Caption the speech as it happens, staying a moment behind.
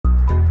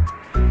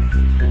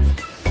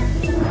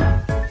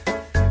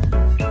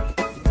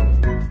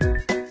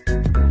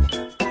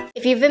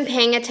If you've been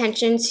paying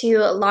attention to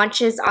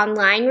launches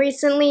online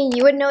recently,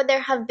 you would know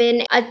there have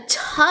been a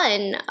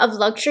ton of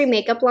luxury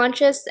makeup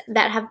launches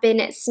that have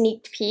been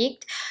sneak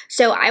peeked.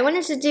 So I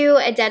wanted to do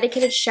a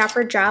dedicated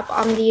shopper drop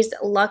on these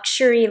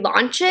luxury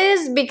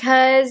launches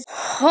because,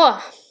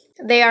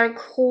 they are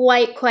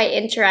quite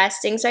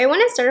interesting. So I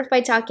want to start off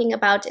by talking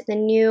about the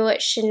new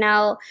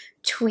Chanel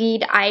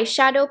tweed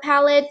eyeshadow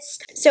palettes.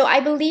 So I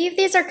believe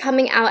these are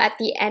coming out at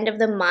the end of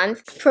the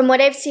month. From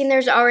what I've seen,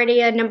 there's already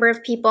a number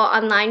of people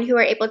online who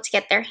are able to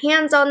get their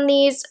hands on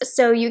these,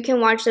 so you can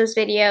watch those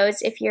videos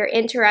if you're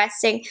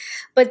interested.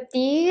 But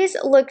these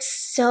look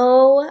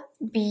so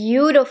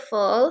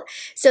beautiful.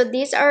 So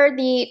these are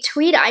the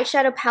tweed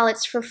eyeshadow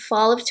palettes for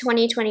fall of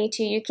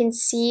 2022. You can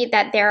see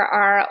that there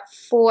are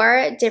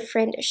 4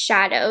 different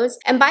shadows.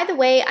 And by the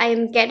way, I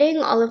am getting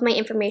all of my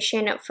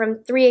information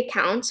from 3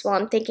 accounts while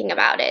I'm thinking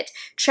about it.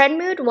 Trend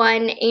Mood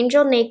 1,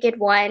 Angel Naked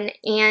 1,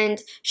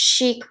 and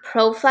Chic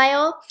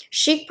Profile.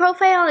 Chic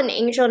Profile and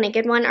Angel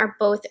Naked 1 are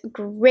both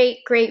great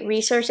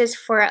resources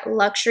for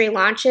luxury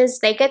launches.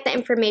 They get the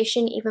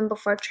information even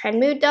before Trend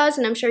Mood does,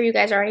 and I'm sure you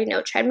guys already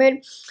know Trend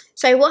Mood.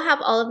 So I will have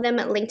all of them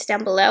linked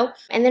down below.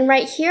 And then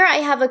right here, I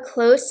have a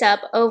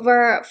close-up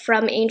over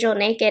from Angel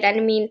Naked.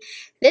 And I mean,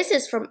 this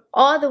is from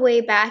all the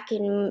way back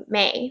in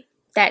May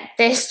that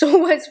this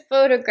was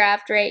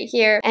photographed right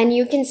here. And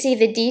you can see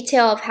the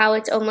detail of how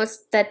it's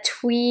almost the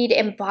tweed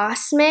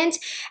embossment.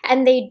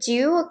 And they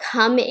do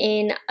come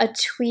in a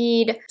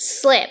tweed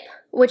slip,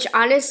 which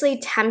honestly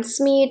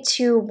tempts me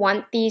to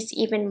want these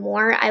even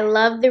more. I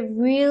love the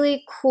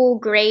really cool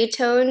gray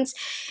tones.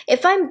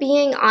 If I'm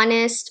being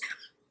honest,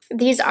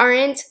 these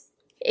aren't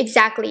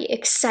exactly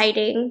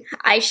exciting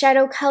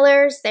eyeshadow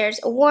colors. There's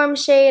a warm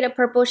shade, a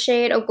purple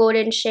shade, a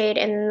golden shade,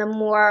 and then the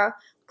more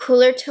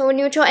cooler tone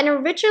neutral. And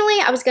originally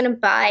I was gonna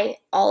buy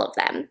all of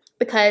them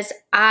because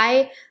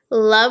I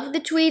love the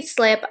tweed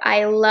slip.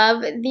 I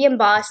love the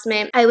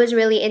embossment. I was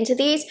really into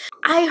these.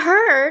 I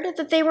heard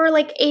that they were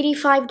like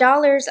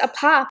 $85 a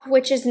pop,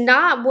 which is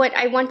not what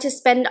I want to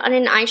spend on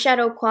an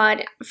eyeshadow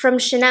quad from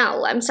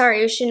Chanel. I'm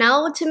sorry,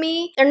 Chanel to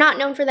me, they're not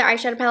known for their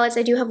eyeshadow palettes.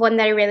 I do have one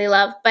that I really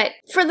love, but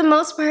for the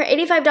most part,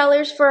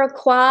 $85 for a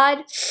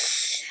quad,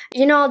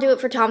 you know, I'll do it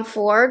for Tom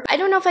Ford. I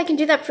don't know if I can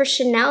do that for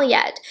Chanel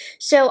yet.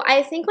 So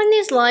I think when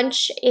these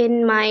launch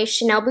in my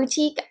Chanel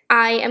boutique,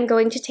 I am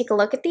going to take a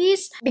look at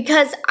these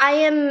because I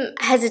am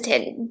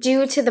hesitant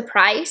due to the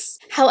price.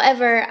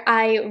 However,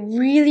 I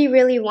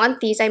really want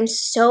these. I'm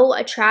so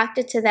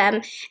attracted to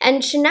them.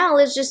 And Chanel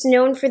is just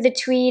known for the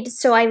tweed,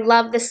 so I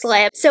love the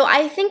slip. So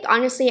I think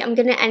honestly, I'm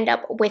gonna end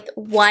up with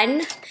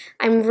one.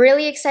 I'm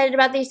really excited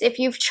about these. If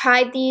you've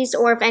tried these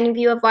or if any of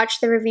you have watched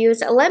the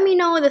reviews, let me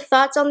know the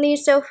thoughts on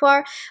these so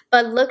far.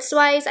 But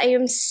looks-wise, I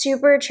am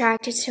super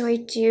attracted, so I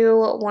do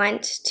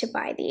want to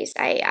buy these.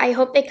 I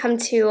hope they come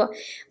to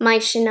my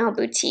Chanel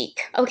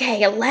boutique.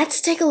 Okay,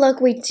 let's take a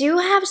look. We do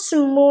have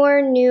some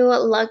more new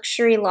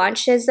luxury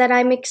launches that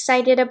I'm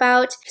excited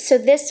about. So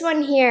this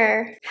one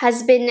here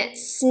has been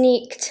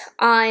sneaked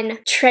on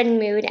Trend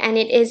Mood, and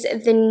it is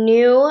the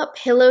new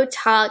Pillow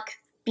Talk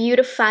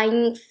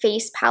Beautifying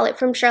Face Palette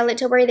from Charlotte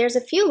Tilbury. There's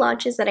a few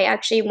launches that I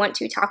actually want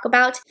to talk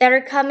about that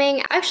are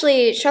coming.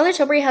 Actually, Charlotte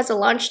Tilbury has a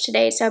launch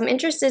today, so I'm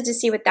interested to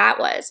see what that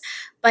was.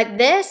 But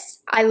this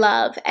I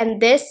love, and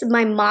this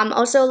my mom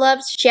also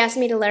loves. She asked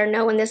me to let her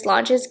know when this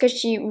launches because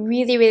she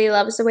really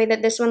loves the way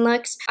that this one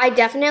looks. I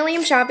definitely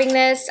am shopping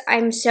this.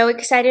 I'm so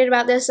excited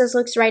about this. This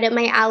looks right up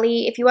my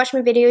alley. If you watch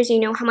my videos, you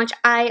know how much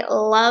I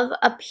love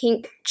a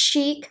pink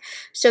cheek.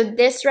 So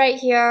this right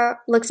here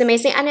looks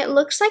amazing, and it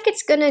looks like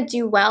it's gonna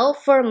do well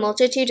for a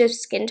multitude of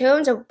skin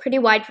tones, a pretty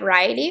wide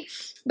variety.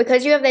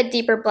 Because you have that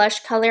deeper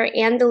blush color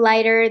and the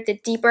lighter, the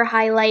deeper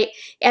highlight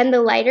and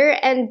the lighter,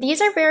 and these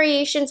are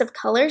variations of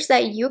colors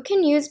that you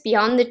can use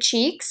beyond the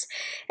cheeks.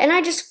 And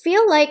I just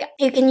feel like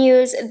you can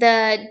use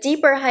the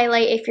deeper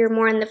highlight if you're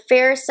more on the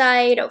fair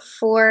side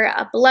for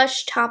a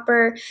blush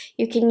topper.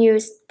 You can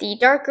use the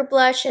darker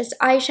blush as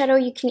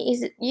eyeshadow. You can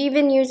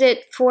even use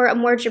it for a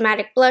more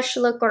dramatic blush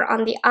look or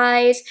on the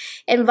eyes,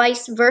 and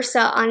vice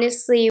versa.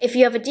 Honestly, if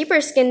you have a deeper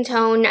skin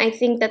tone, I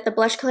think that the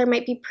blush color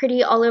might be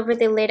pretty all over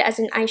the lid as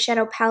an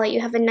eyeshadow palette.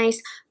 You have a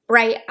nice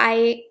bright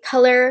eye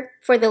color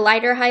for the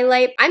lighter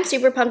highlight. I'm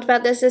super pumped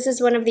about this. This is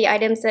one of the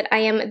items that I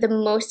am the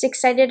most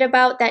excited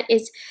about that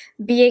is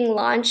being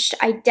launched.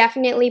 I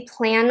definitely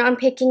plan on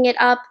picking it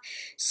up.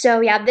 So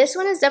yeah, this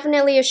one is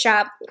definitely a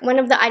shop. One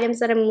of the items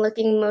that I'm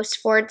looking most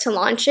forward to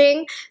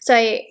launching. So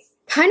I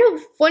kind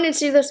of wanted to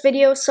do this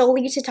video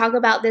solely to talk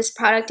about this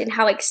product and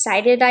how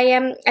excited I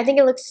am. I think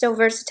it looks so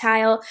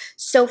versatile,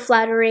 so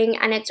flattering,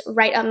 and it's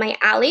right up my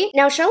alley.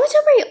 Now, Charlotte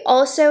Tilbury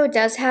also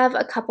does have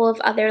a couple of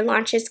other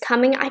launches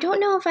coming. I don't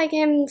know if I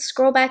can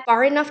scroll back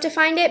far enough to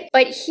find it,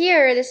 but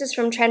here, this is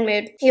from Trend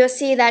Mood. You'll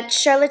see that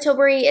Charlotte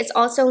Tilbury is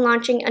also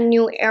launching a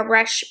new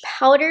airbrush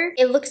powder.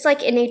 It looks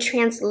like in a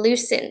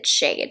translucent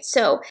shade.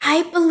 So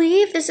I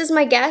believe, this is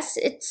my guess,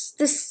 it's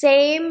the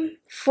same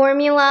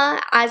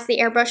formula as the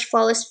Airbrush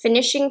Flawless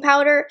Finishing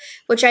Powder,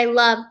 which I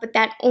love, but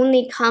that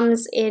only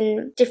comes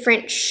in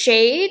different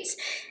shades.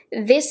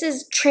 this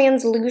is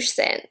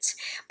translucent.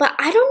 But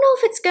I don't know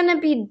if it's gonna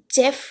be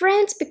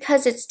different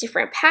because it's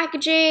different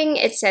packaging.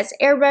 It says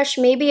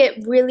airbrush. Maybe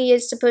it really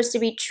is supposed to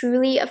be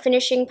truly a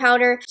finishing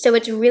powder, so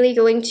it's really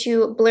going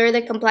to blur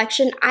the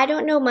complexion. I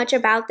don't know much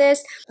about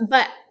this,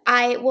 but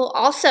I will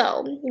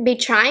also be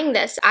trying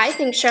this. I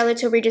think Charlotte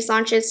Tilbury just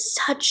launches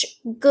such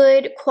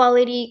good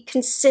quality,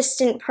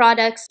 consistent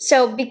products.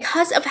 So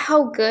because of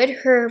how good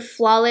her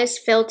Flawless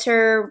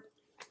Filter,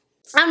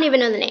 I don't even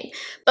know the name,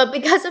 but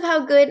because of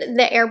how good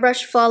the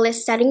Airbrush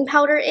Flawless Setting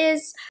Powder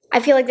is, I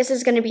feel like this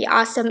is going to be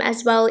awesome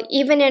as well,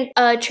 even in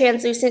a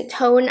translucent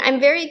tone. I'm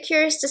very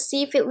curious to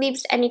see if it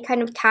leaves any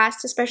kind of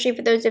cast, especially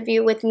for those of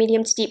you with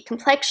medium to deep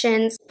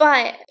complexions,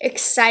 but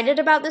excited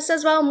about this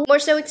as well. More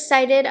so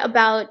excited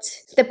about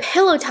the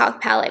Pillow Talk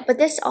palette, but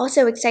this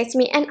also excites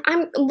me. And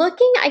I'm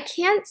looking, I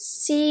can't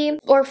see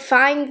or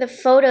find the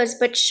photos,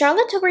 but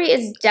Charlotte Tilbury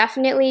is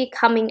definitely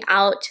coming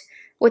out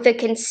with a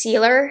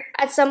concealer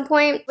at some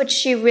point, which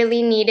she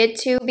really needed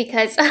to,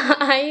 because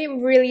I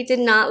really did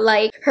not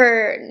like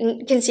her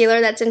concealer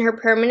that's in her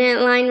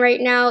permanent line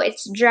right now.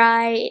 It's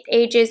dry, it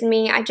ages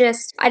me. I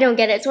don't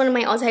get it. It's one of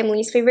my all-time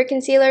least favorite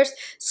concealers.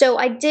 So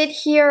I did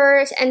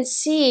hear and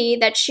see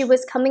that she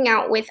was coming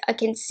out with a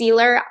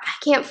concealer. I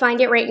can't find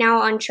it right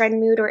now on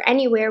Trendmood or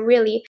anywhere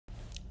really.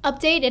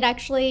 Update, it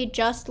actually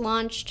just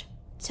launched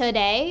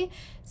today.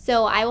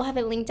 So I will have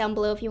it linked down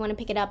below if you want to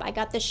pick it up. I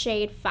got the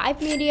shade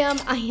 5 medium.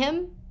 I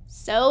am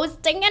so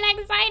stinking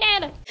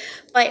excited.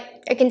 But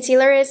a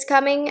concealer is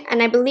coming,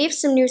 and I believe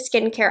some new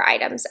skincare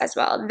items as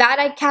well. That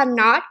I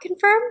cannot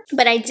confirm,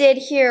 but I did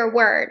hear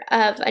word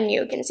of a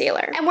new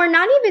concealer. And we're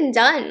not even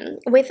done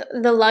with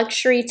the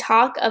luxury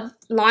talk of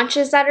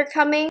launches that are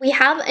coming. We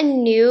have a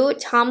new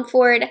Tom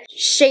Ford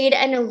Shade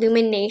and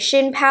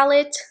Illumination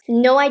palette.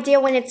 No idea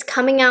when it's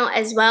coming out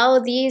as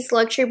well. These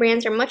luxury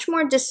brands are much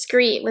more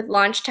discreet with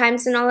launch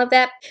times and all of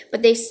that,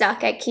 but they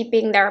suck at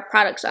keeping their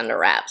products under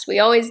wraps. We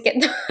always get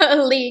the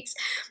leaks.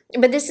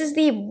 But this is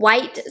the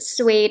White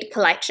Suede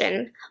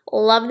collection.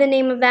 Love the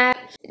name of that.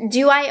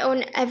 Do I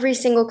own every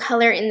single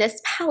color in this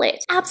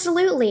palette?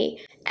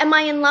 Absolutely. Am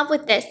I in love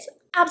with this?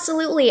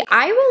 Absolutely.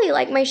 I really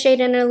like my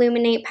Shade and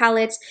Illuminate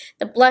palettes.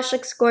 The blush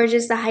looks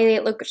gorgeous. The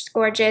highlight looks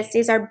gorgeous.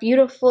 These are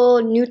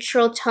beautiful,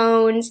 neutral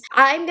tones.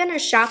 I'm gonna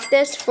shop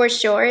this for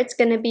sure. It's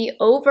gonna be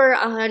over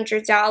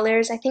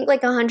 $100. I think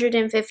like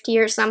 $150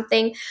 or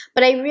something.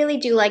 But I really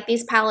do like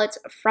these palettes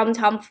from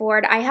Tom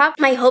Ford. I have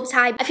my hopes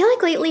high. I feel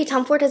like lately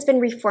Tom Ford has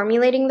been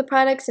reformulating the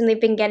products and they've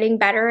been getting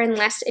better and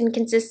less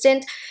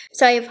inconsistent.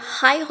 So I have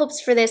high hopes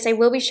for this. I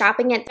will be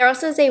shopping it. There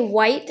also is a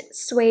White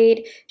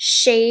Suede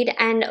Shade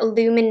and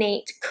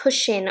Illuminate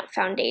cushion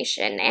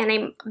foundation, and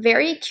I'm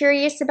very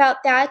curious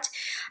about that.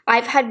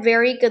 I've had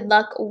very good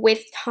luck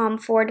with Tom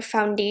Ford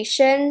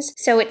foundations,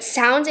 so it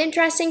sounds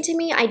interesting to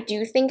me. I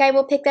do think I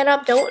will pick that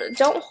up.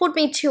 Don't hold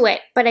me to it,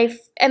 but I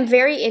am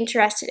very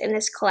interested in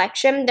this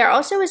collection. There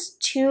also is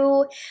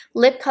 2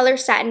 lip color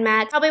satin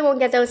mattes. Probably won't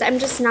get those. I'm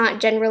just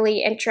not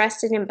generally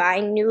interested in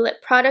buying new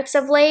lip products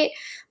of late.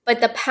 But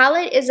the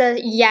palette is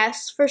a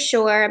yes for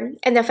sure,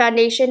 and the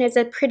foundation is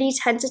a pretty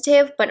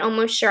tentative, but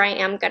almost sure I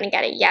am gonna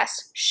get a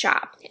yes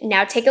shop.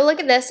 Now take a look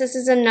at this. This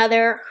is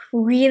another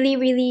really,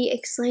 really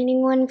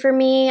exciting one for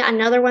me.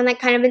 Another one that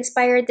kind of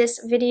inspired this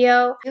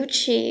video.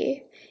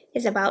 Gucci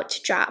is about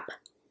to drop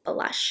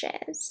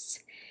blushes,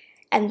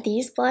 and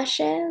these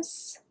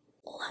blushes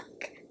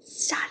look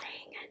stunning.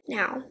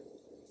 Now,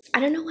 I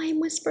don't know why I'm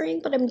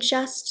whispering, but I'm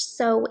just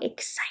so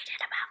excited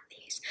about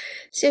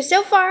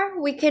So far,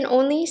 we can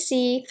only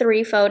see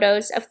 3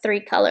 photos of 3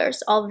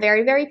 colors, all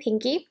very, very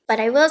pinky. But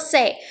I will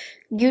say,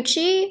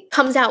 Gucci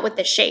comes out with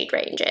the shade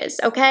ranges,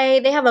 okay?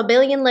 They have a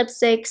billion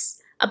lipsticks,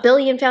 a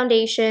billion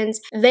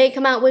foundations. They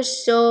come out with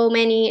so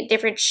many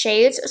different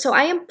shades. So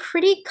I am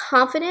pretty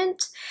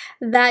confident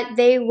that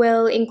they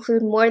will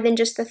include more than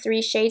just the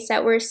 3 shades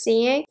that we're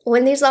seeing.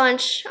 When these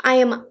launch, I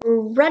am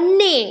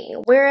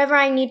running wherever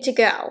I need to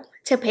go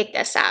to pick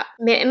this up.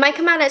 It might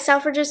come out at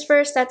Selfridges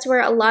first. That's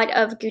where a lot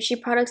of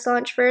Gucci products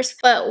launch first.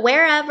 But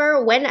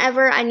wherever,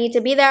 whenever I need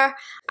to be there,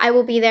 I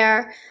will be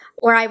there,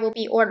 or I will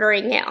be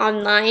ordering it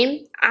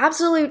online.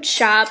 Absolute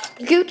shop.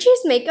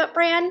 Gucci's makeup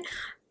brand,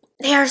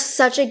 they are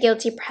such a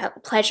guilty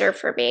pleasure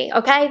for me,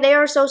 okay? They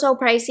are so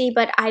pricey,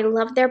 but I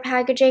love their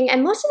packaging,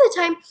 and most of the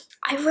time,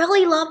 I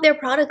really love their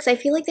products. I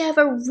feel like they have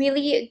a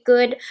really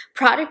good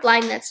product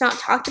line that's not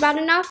talked about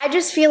enough. I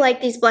just feel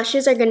like these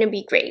blushes are gonna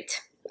be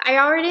great. I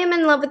already am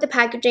in love with the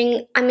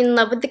packaging. I'm in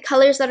love with the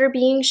colors that are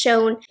being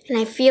shown, and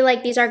I feel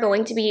like these are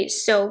going to be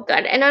so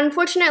good. And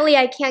unfortunately,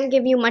 I can't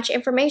give you much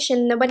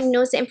information. Nobody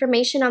knows the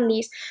information on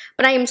these,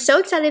 but I am so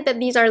excited that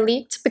these are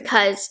leaked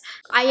because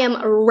I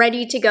am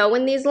ready to go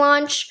when these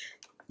launch.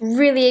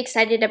 Really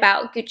excited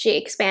about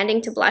Gucci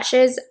expanding to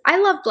blushes. I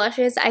love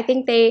blushes. I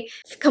think they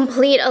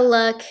complete a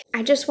look.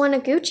 I just want a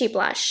Gucci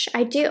blush.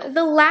 I do.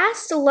 The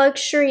last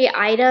luxury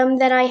item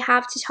that I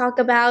have to talk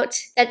about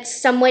that's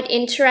somewhat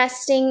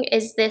interesting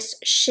is this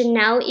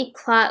Chanel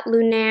Eclat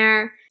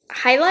Lunaire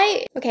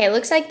highlight. Okay, it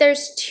looks like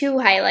there's 2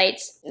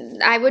 highlights.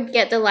 I would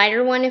get the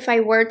lighter one if I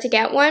were to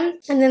get one.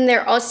 And then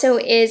there also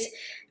is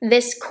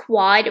this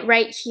quad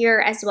right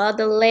here as well,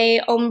 the Le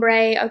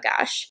Ombre, oh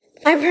gosh.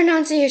 My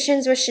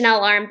pronunciations with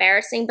Chanel are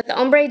embarrassing, but the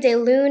Ombre de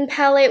Lune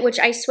palette, which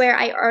I swear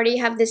I already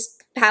have this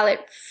palette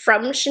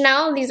from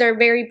Chanel. These are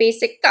very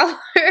basic colors.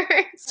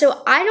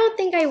 So I don't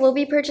think I will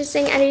be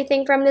purchasing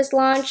anything from this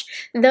launch,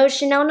 though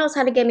Chanel knows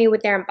how to get me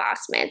with their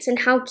embossments, and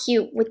how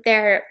cute with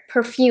their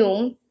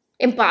perfume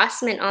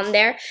embossment on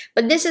there.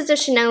 But this is a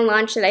Chanel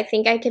launch that I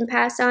think I can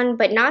pass on,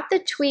 but not the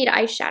Tweed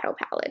eyeshadow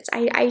palettes.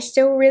 I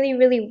still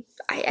really,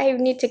 I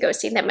need to go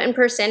see them in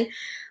person.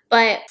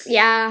 But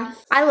yeah,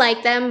 I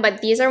like them, but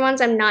these are ones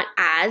I'm not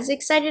as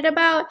excited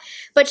about.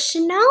 But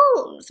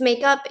Chanel's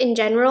makeup in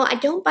general, I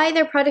don't buy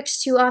their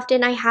products too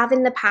often. I have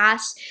in the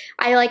past.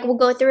 I will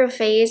go through a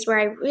phase where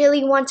I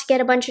really want to get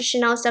a bunch of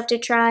Chanel stuff to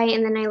try,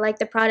 and then I like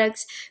the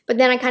products, but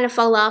then I kind of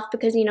fall off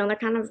because, you know, they're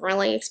kind of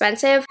really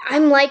expensive.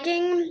 I'm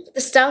liking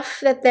the stuff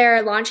that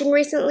they're launching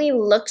recently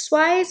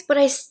looks-wise, but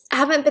I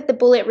haven't bit the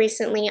bullet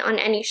recently on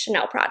any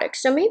Chanel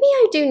products, so maybe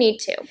I do need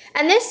to.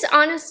 And this,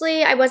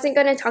 honestly, I wasn't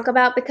going to talk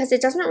about because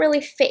it doesn't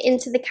really fit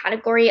into the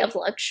category of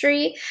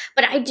luxury,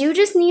 but I do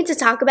just need to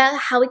talk about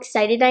how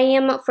excited I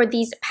am for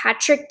these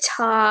Patrick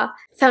Ta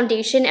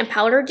foundation and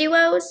powder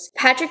duos.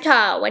 Patrick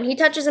Ta, when he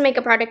touches a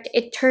makeup product,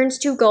 it turns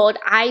to gold,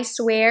 I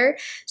swear.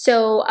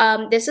 So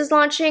this is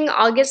launching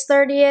August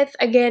 30th.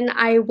 Again,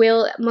 I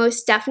will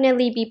most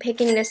definitely be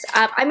picking this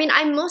up. I mean,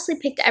 I mostly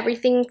picked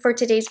everything for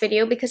today's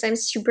video because I'm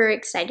super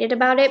excited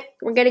about it.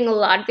 We're getting a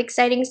lot of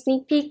exciting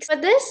sneak peeks,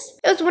 but this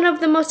is one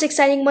of the most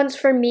exciting ones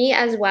for me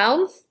as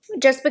well,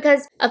 just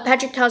because of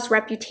Patrick Ta's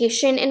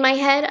reputation in my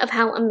head of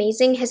how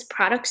amazing his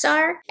products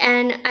are.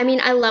 And I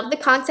mean, I love the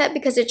concept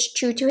because it's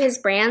true to his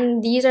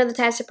brand. These are the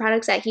types of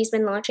products that he's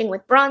been launching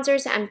with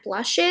bronzers and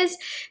blushes.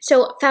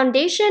 So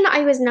foundation,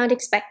 I was not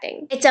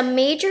expecting. It's a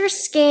major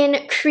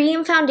skin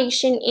cream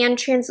foundation and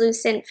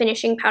translucent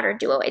finishing powder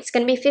duo. It's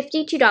going to be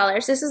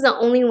 $52. This is the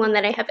only one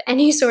that I have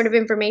any sort of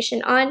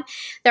information on.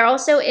 There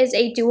also is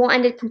a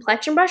dual-ended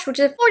complexion brush, which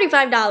is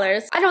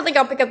 $45. I don't think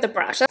I'll pick up the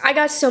brush. I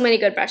got so many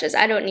good brushes.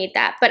 I don't need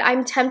that. But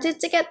I'm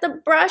tempted to get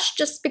the brush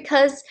just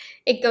because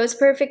it goes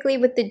perfectly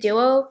with the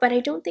duo, but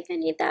I don't think I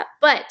need that.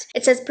 But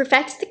it says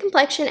perfects the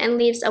complexion and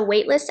leaves a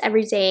weightless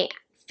everyday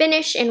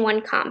finish in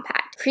one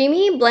compact.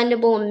 Creamy,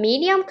 blendable,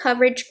 medium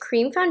coverage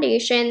cream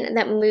foundation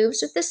that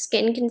moves with the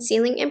skin,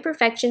 concealing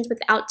imperfections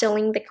without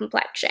dulling the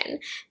complexion.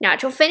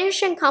 Natural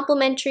finish and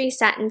complementary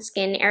satin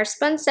skin.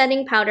 Airspun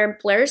setting powder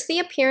blurs the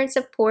appearance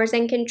of pores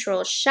and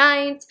controls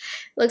shines.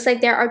 Looks like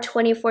there are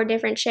 24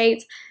 different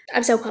shades.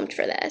 I'm so pumped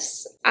for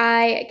this.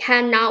 I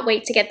cannot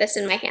wait to get this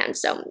in my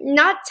hands. So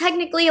not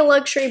technically a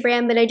luxury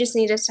brand, but I just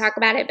need to talk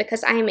about it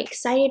because I am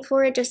excited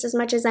for it just as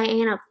much as I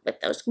am with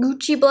those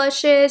Gucci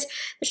blushes,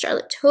 the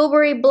Charlotte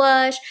Tilbury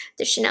blush,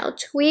 the Chanel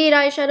Tweed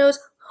eyeshadows,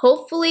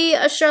 hopefully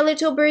a Charlotte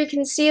Tilbury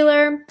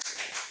concealer.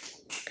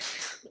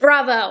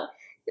 Bravo.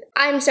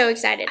 I'm so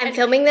excited. I'm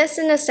filming this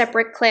in a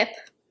separate clip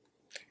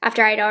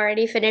after I'd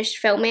already finished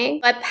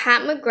filming. But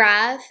Pat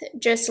McGrath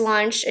just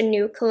launched a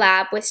new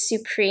collab with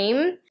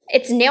Supreme.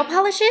 It's nail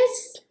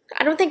polishes.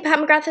 I don't think Pat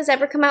McGrath has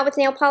ever come out with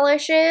nail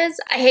polishes.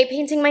 I hate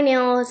painting my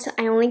nails.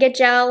 I only get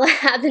gel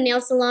at the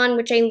nail salon,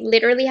 which I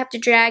literally have to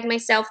drag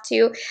myself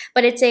to.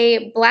 But it's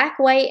a black,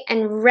 white,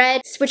 and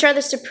red, which are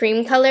the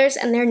Supreme colors,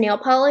 and they're nail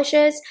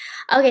polishes.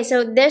 Okay,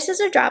 so this is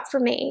a drop for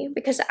me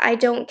because I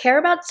don't care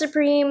about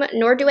Supreme,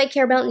 nor do I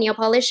care about nail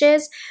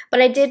polishes.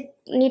 But I did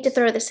need to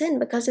throw this in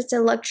because it's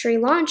a luxury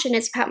launch and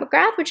it's Pat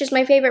McGrath, which is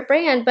my favorite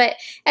brand. But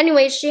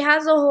anyways, she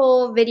has a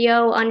whole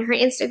video on her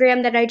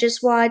Instagram that I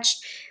just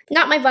watched.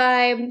 Not my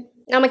vibe,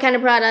 not my kind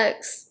of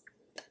products.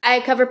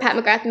 I cover Pat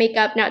McGrath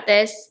makeup, not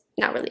this.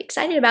 Not really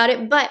excited about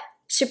it, but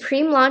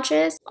Supreme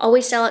launches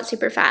always sell out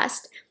super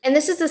fast. And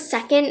this is the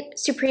second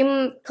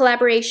Supreme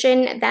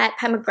collaboration that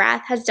Pat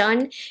McGrath has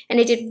done, and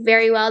it did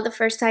very well the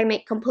first time.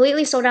 It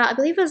completely sold out. I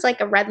believe it was like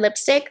a red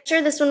lipstick. I'm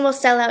sure this one will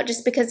sell out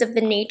just because of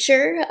the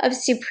nature of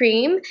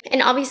Supreme,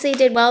 and obviously it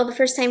did well the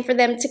first time for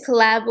them to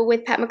collab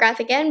with Pat McGrath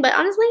again, but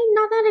honestly,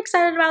 not that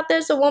excited about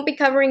this, so won't be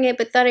covering it,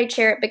 but thought I'd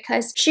share it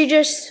because she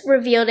just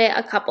revealed it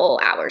a couple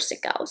hours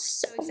ago.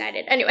 So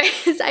excited.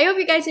 Anyways, I hope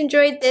you guys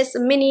enjoyed this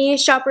mini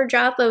shopper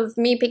drop of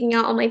me picking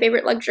out all my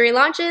favorite luxury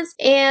launches,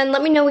 and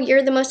let me know what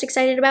you're the most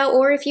excited about,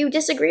 or if you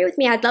disagree with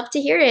me, I'd love to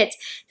hear it.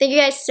 Thank you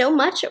guys so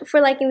much for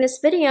liking this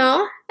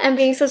video and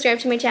being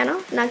subscribed to my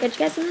channel, and I'll catch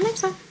you guys in the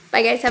next one.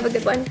 Bye guys, have a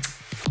good one.